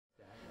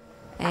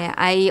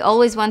I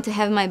always want to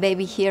have my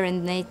baby here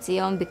in Bnei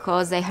Zion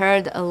because I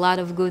heard a lot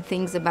of good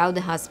things about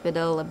the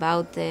hospital,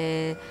 about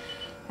the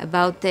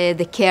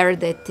care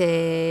that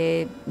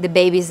the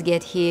babies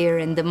get here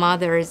and the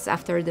mothers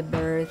after the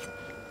birth.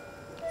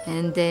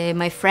 And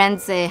my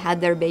friends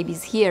had their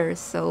babies here,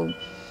 so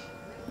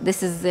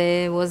this was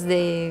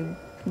the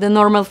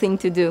normal thing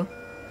to do.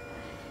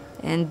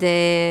 And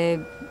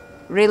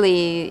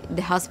really,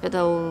 the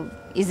hospital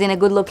is in a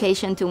good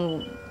location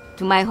to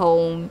my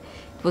home.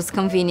 It was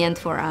convenient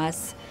for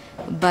us.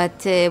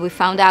 But we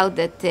found out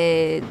that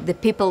the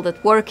people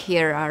that work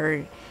here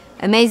are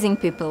amazing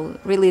people.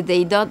 Really,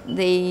 they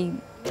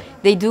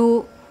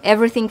do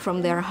everything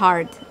from their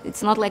heart.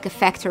 It's not like a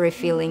factory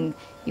feeling.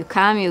 You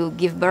come, you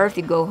give birth,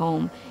 you go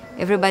home.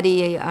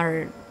 Everybody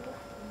are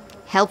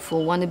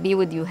helpful, want to be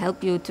with you,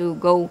 help you to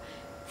go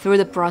through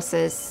the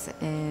process.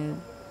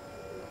 And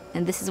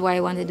this is why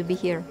I wanted to be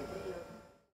here.